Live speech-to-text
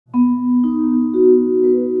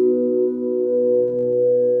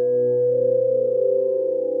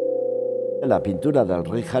La pintura de Ad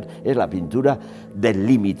Reinhardt es la pintura del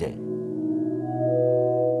límite.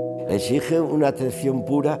 Exige una atención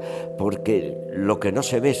pura porque lo que no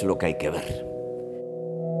se ve es lo que hay que ver.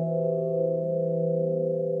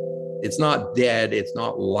 It's not dead, it's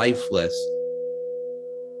not lifeless.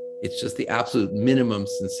 It's just the absolute minimum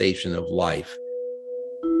sensation of life.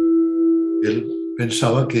 Él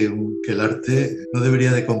pensaba que el arte no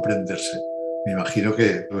debería de comprenderse. Me imagino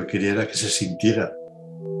que lo que quería era que se sintiera.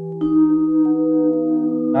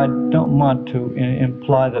 I don't want to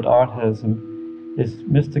imply that art is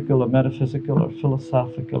mystical or metaphysical or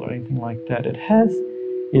philosophical or anything like that. It has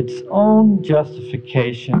its own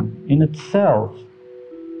justification in itself.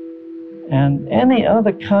 And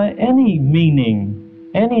any meaning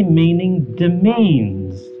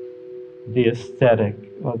demeans the aesthetic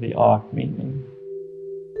or the art meaning.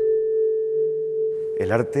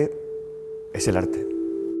 El arte es el arte.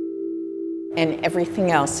 And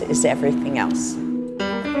everything else is everything else.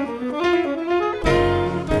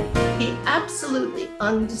 He absolutely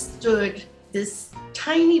understood this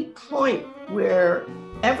tiny point where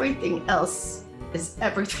everything else is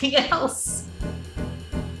everything else.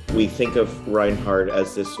 We think of Reinhardt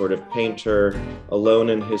as this sort of painter alone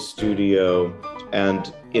in his studio,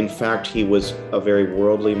 and in fact, he was a very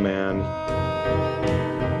worldly man.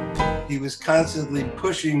 He was constantly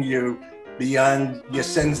pushing you beyond your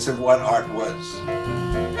sense of what art was.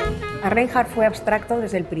 Ad Reinhardt fue abstracto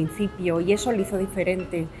desde el principio y eso lo hizo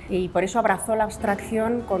diferente y por eso abrazó la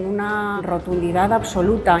abstracción con una rotundidad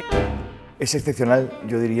absoluta. Es excepcional,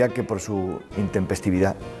 yo diría que por su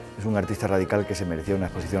intempestividad. Es un artista radical que se merecía una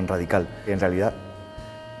exposición radical. En realidad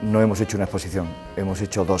no hemos hecho una exposición, hemos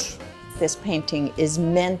hecho dos. This painting is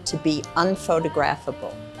meant to be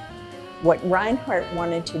unphotographable. What Reinhardt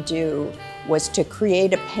wanted to do was to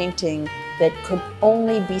create a painting that could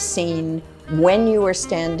only be seen when you were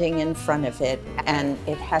standing in front of it, and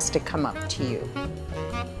it has to come up to you.